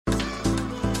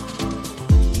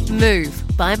Move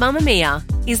by Mamamia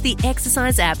is the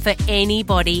exercise app for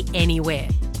anybody, anywhere.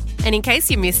 And in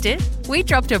case you missed it, we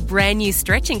dropped a brand new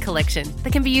stretching collection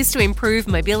that can be used to improve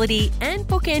mobility and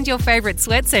bookend your favourite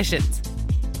sweat sessions.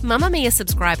 Mamamia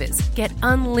subscribers get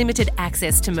unlimited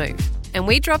access to Move, and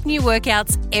we drop new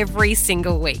workouts every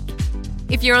single week.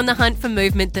 If you're on the hunt for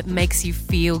movement that makes you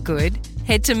feel good,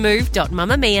 head to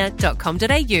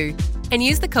move.mamamia.com.au and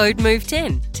use the code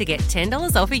MOVE10 to get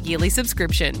 $10 off a yearly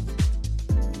subscription.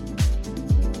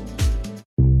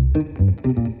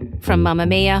 From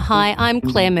Mamamia, hi, I'm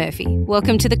Claire Murphy.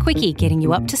 Welcome to The Quickie, getting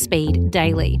you up to speed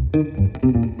daily.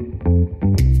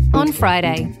 On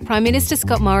Friday, Prime Minister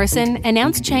Scott Morrison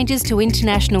announced changes to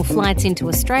international flights into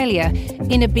Australia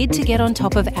in a bid to get on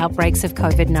top of outbreaks of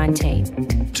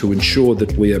COVID-19. To ensure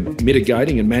that we are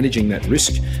mitigating and managing that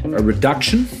risk, a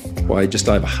reduction by just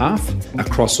over half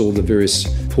across all the various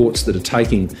ports that are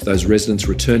taking those residents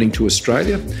returning to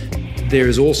Australia. There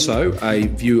is also a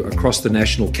view across the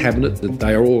National Cabinet that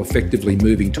they are all effectively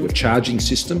moving to a charging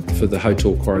system for the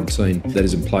hotel quarantine that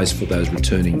is in place for those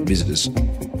returning visitors.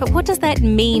 But what does that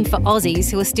mean for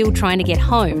Aussies who are still trying to get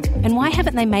home? And why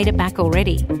haven't they made it back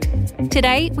already?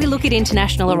 Today, we look at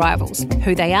international arrivals,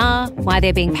 who they are, why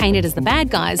they're being painted as the bad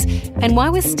guys, and why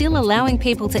we're still allowing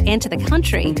people to enter the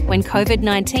country when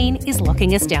COVID-19 is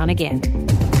locking us down again.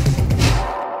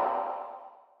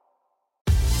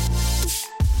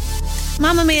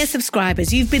 Mamamia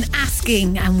subscribers, you've been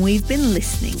asking and we've been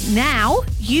listening. Now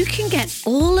you can get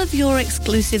all of your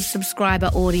exclusive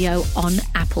subscriber audio on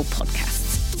Apple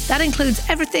Podcasts. That includes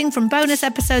everything from bonus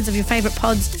episodes of your favourite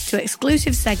pods to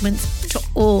exclusive segments to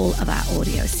all of our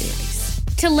audio series.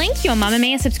 To link your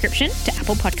Mamamia subscription to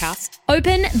Apple Podcasts,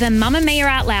 open the Mamamia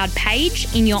Out Loud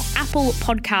page in your Apple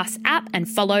Podcasts app and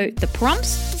follow the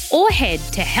prompts, or head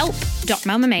to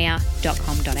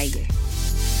help.mamamia.com.au.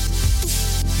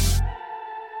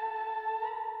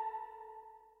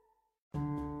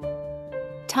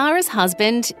 Tara's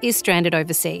husband is stranded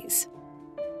overseas.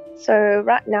 So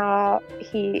right now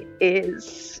he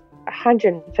is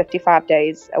 155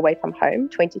 days away from home,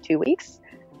 22 weeks.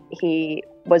 He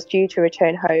was due to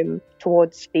return home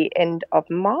towards the end of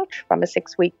March from a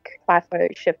 6-week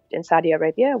FIFO shift in Saudi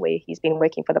Arabia, where he's been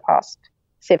working for the past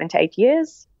 7 to 8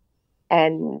 years.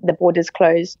 And the borders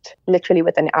closed literally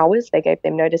within hours. They gave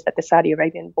them notice that the Saudi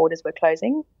Arabian borders were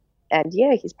closing. And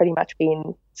yeah, he's pretty much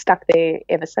been stuck there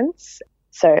ever since.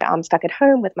 So I'm stuck at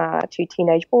home with my 2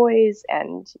 teenage boys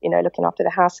and, looking after the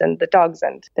house and the dogs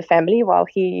and the family while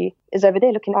he is over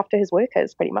there looking after his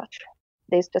workers pretty much.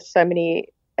 There's just so many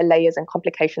layers and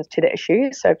complications to the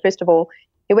issue. So first of all,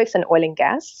 he works in oil and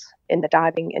gas in the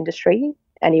diving industry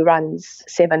and he runs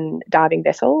 7 diving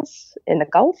vessels in the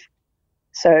Gulf.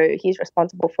 So he's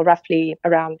responsible for roughly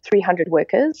around 300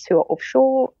 workers who are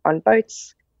offshore on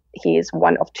boats. He is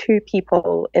one of 2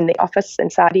 people in the office in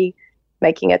Saudi,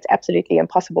 making it absolutely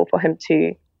impossible for him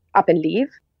to up and leave.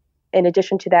 In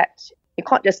addition to that, you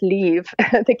can't just leave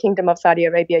the Kingdom of Saudi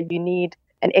Arabia. You need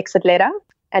an exit letter.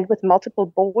 And with multiple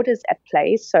borders at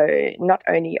play, so not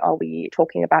only are we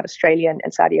talking about Australian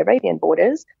and Saudi Arabian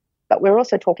borders, but we're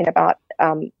also talking about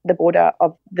the border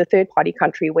of the third-party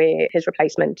country where his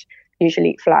replacement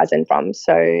usually flies in from.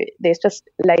 So there's just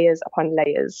layers upon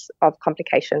layers of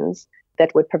complications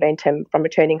that would prevent him from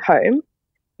returning home.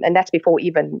 And that's before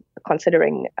even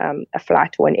considering a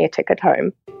flight or an air ticket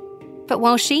home. But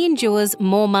while she endures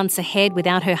more months ahead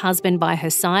without her husband by her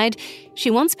side,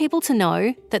 she wants people to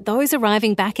know that those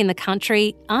arriving back in the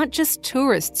country aren't just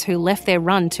tourists who left their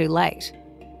run too late.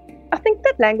 I think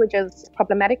that language is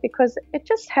problematic because it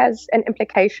just has an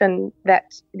implication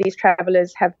that these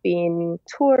travellers have been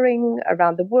touring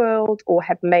around the world or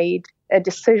have made a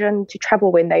decision to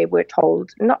travel when they were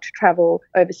told not to travel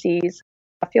overseas.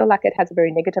 I feel like it has a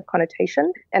very negative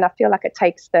connotation, and I feel like it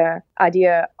takes the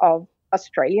idea of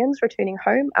Australians returning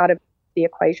home out of the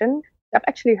equation. I've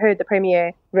actually heard the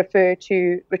Premier refer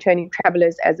to returning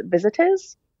travellers as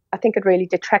visitors. I think it really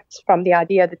detracts from the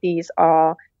idea that these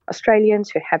are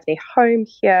Australians who have their home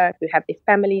here, who have their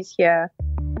families here.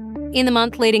 In the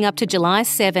month leading up to July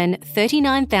 7,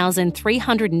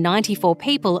 39,394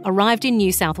 people arrived in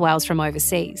New South Wales from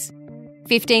overseas.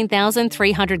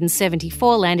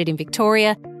 15,374 landed in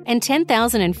Victoria and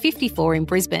 10,054 in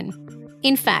Brisbane.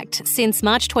 In fact, since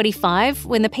March 25,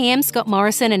 when the PM Scott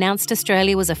Morrison announced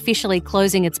Australia was officially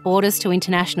closing its borders to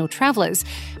international travellers,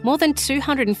 more than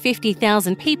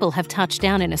 250,000 people have touched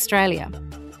down in Australia.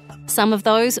 Some of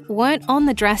those weren't on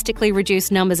the drastically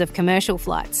reduced numbers of commercial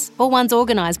flights or ones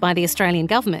organised by the Australian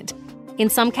government. In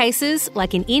some cases,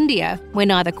 like in India, where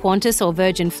neither Qantas or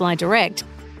Virgin fly direct,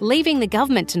 leaving the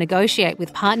government to negotiate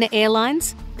with partner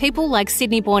airlines, people like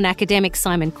Sydney-born academic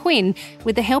Simon Quinn,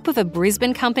 with the help of a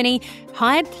Brisbane company,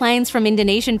 hired planes from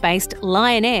Indonesian-based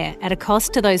Lion Air at a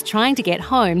cost to those trying to get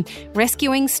home,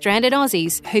 rescuing stranded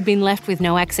Aussies who'd been left with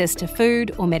no access to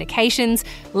food or medications,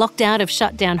 locked out of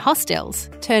shut-down hostels,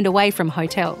 turned away from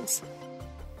hotels.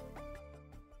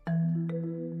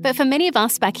 But for many of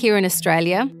us back here in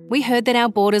Australia, we heard that our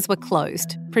borders were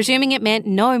closed, presuming it meant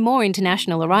no more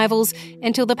international arrivals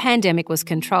until the pandemic was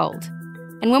controlled.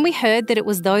 And when we heard that it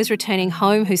was those returning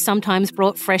home who sometimes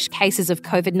brought fresh cases of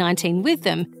COVID-19 with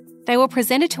them, they were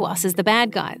presented to us as the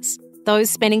bad guys.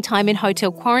 Those spending time in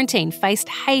hotel quarantine faced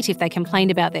hate if they complained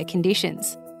about their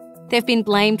conditions. They've been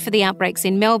blamed for the outbreaks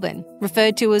in Melbourne,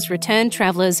 referred to as returned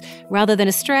travellers rather than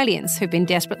Australians who've been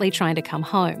desperately trying to come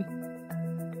home.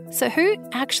 So who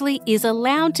actually is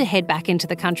allowed to head back into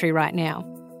the country right now?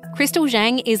 Crystal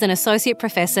Zhang is an associate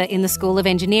professor in the School of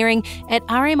Engineering at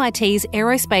RMIT's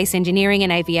Aerospace Engineering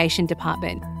and Aviation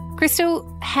Department. Crystal,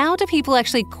 how do people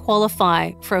actually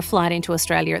qualify for a flight into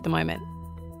Australia at the moment?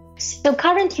 So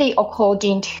currently,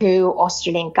 according to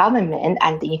Australian government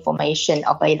and the information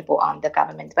available on the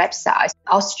government website,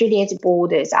 Australia's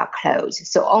borders are closed.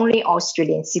 So only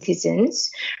Australian citizens,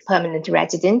 permanent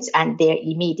residents, and their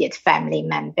immediate family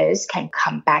members can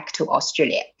come back to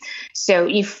Australia. So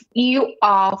if you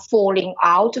are falling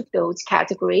out of those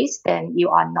categories, then you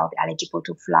are not eligible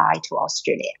to fly to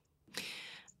Australia.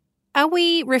 Are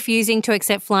we refusing to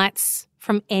accept flights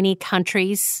from any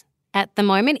countries at the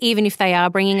moment, even if they are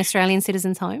bringing Australian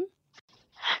citizens home?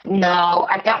 No,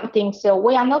 I don't think so.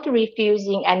 We are not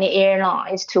refusing any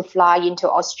airlines to fly into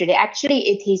Australia. Actually,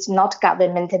 it is not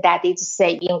government that is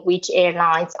saying which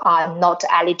airlines are not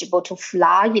eligible to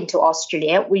fly into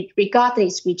Australia.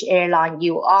 Regardless which airline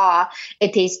you are,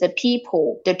 it is the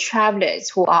people, the travelers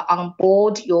who are on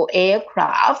board your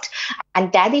aircraft.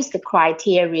 And that is the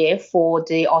criteria for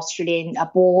the Australian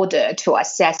border to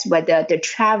assess whether the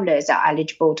travelers are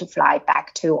eligible to fly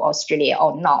back to Australia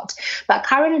or not. But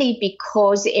currently,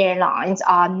 because airlines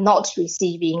are not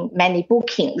receiving many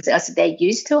bookings as they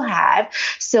used to have,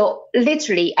 so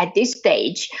literally at this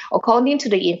stage, according to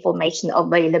the information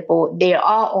available, there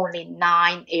are only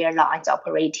 9 airlines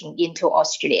operating into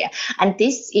Australia. And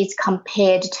this is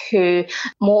compared to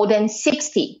more than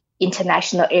 60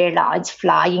 international airlines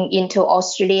flying into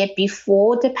Australia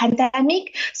before the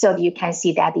pandemic. So you can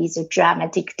see that is a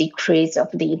dramatic decrease of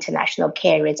the international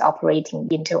carriers operating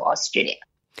into Australia.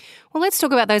 Well, let's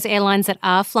talk about those airlines that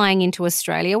are flying into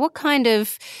Australia. What kind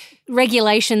of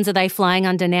regulations are they flying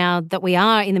under now that we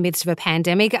are in the midst of a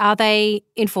pandemic? Are they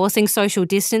enforcing social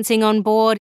distancing on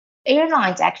board?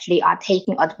 Airlines actually are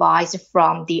taking advice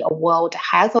from the World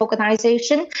Health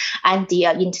Organization and the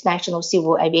International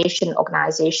Civil Aviation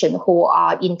Organization, who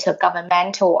are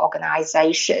intergovernmental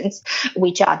organizations,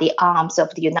 which are the arms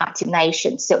of the United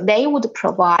Nations. So they would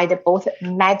provide both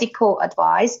medical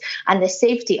advice and the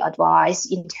safety advice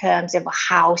in terms of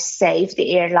how safe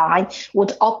the airline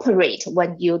would operate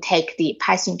when you take the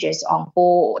passengers on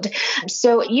board.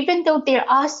 So even though there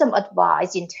are some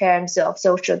advice in terms of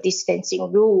social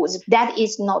distancing rules, that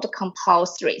is not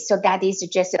compulsory. So that is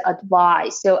just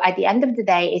advice. So at the end of the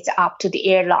day, it's up to the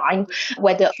airline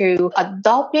whether to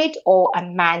adopt it or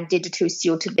amend it to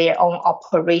suit their own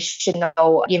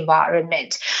operational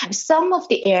environment. Some of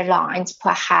the airlines,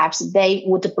 perhaps they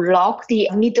would block the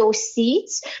middle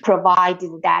seats,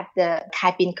 provided that the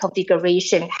cabin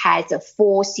configuration has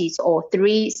 4 seats or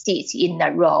 3 seats in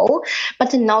a row,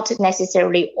 but not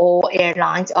necessarily all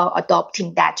airlines are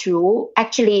adopting that rule.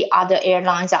 Actually, other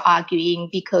airlines are arguing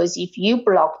because if you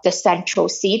block the central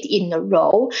seat in a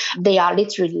row, they are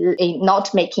literally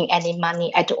not making any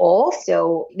money at all.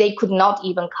 So they could not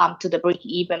even come to the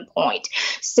break-even point.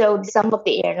 So some of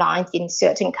the airlines in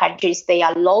certain countries, they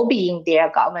are lobbying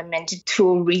their government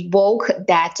to revoke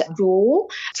that rule,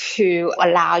 to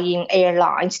allowing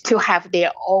airlines to have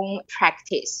their own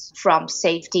practice from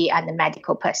safety and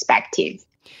medical perspective.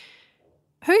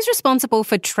 Who's responsible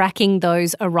for tracking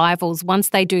those arrivals once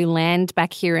they do land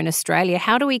back here in Australia?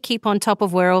 How do we keep on top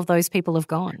of where all of those people have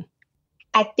gone?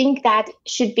 I think that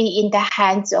should be in the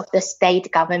hands of the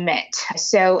state government.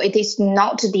 So it is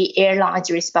not the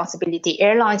airline's responsibility.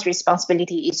 Airline's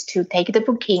responsibility is to take the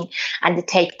booking and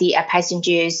take the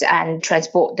passengers and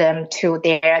transport them to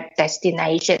their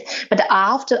destination. But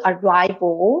after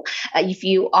arrival, if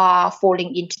you are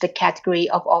falling into the category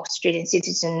of Australian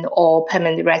citizen or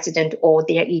permanent resident or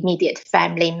their immediate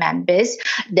family members,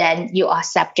 then you are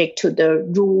subject to the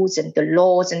rules and the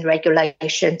laws and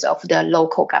regulations of the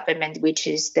local government, which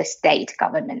is the state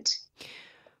government.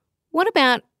 What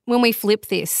about when we flip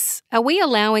this? Are we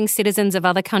allowing citizens of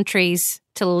other countries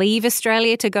to leave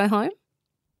Australia to go home?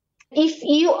 If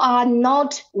you are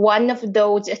not one of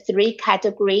those three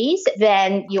categories,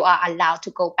 then you are allowed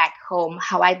to go back home.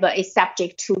 However, it's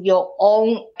subject to your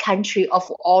own country of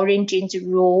origin's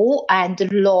rule and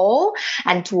law,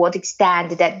 and to what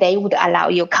extent that they would allow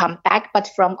you to come back. But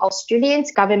from Australian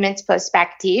government's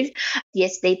perspective,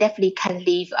 yes, they definitely can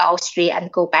leave Austria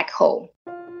and go back home.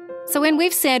 So when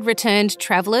we've said returned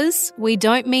travellers, we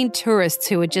don't mean tourists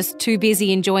who are just too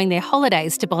busy enjoying their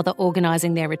holidays to bother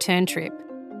organising their return trip.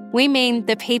 We mean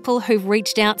the people who've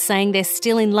reached out saying they're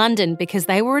still in London because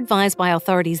they were advised by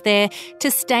authorities there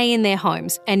to stay in their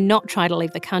homes and not try to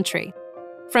leave the country.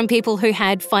 From people who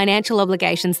had financial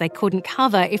obligations they couldn't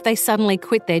cover if they suddenly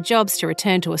quit their jobs to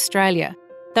return to Australia.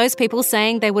 Those people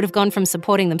saying they would have gone from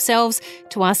supporting themselves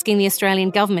to asking the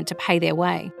Australian government to pay their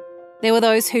way. There were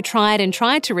those who tried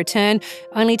to return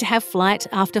only to have flight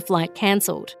after flight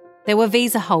cancelled. There were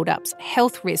visa hold-ups,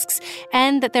 health risks,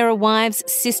 and that there are wives,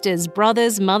 sisters,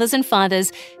 brothers, mothers and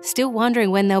fathers still wondering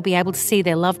when they'll be able to see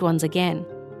their loved ones again.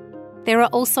 There are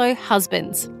also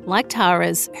husbands, like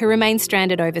Tara's, who remain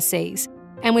stranded overseas.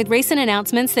 And with recent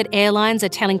announcements that airlines are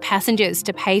telling passengers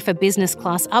to pay for business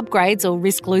class upgrades or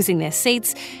risk losing their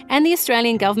seats, and the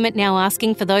Australian government now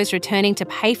asking for those returning to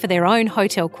pay for their own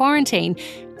hotel quarantine,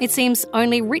 it seems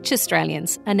only rich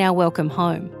Australians are now welcome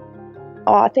home.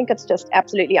 I think it's just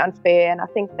absolutely unfair, and I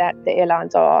think that the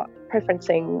airlines are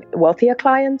preferencing wealthier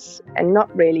clients and not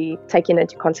really taking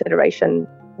into consideration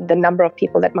the number of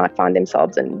people that might find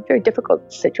themselves in very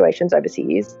difficult situations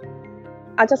overseas.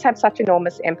 I just have such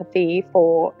enormous empathy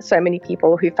for so many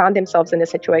people who found themselves in a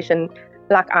situation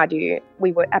like I do.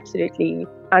 We were absolutely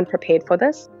unprepared for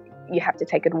this. You have to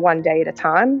take it one day at a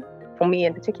time. For me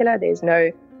in particular, there's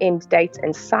no end date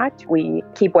in sight. We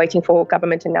keep waiting for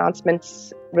government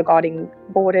announcements regarding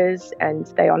borders, and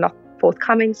they are not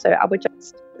forthcoming. So I would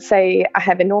just say I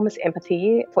have enormous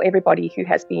empathy for everybody who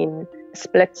has been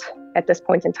split at this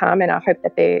point in time, and I hope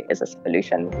that there is a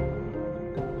solution.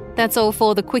 That's all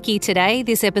for The Quickie today.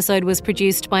 This episode was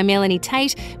produced by Melanie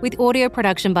Tate with audio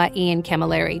production by Ian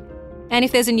Camilleri. And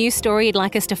if there's a news story you'd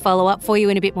like us to follow up for you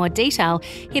in a bit more detail,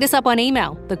 hit us up on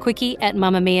email,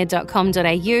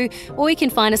 thequickie@mamamia.com.au, or you can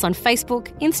find us on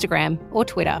Facebook, Instagram or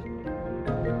Twitter.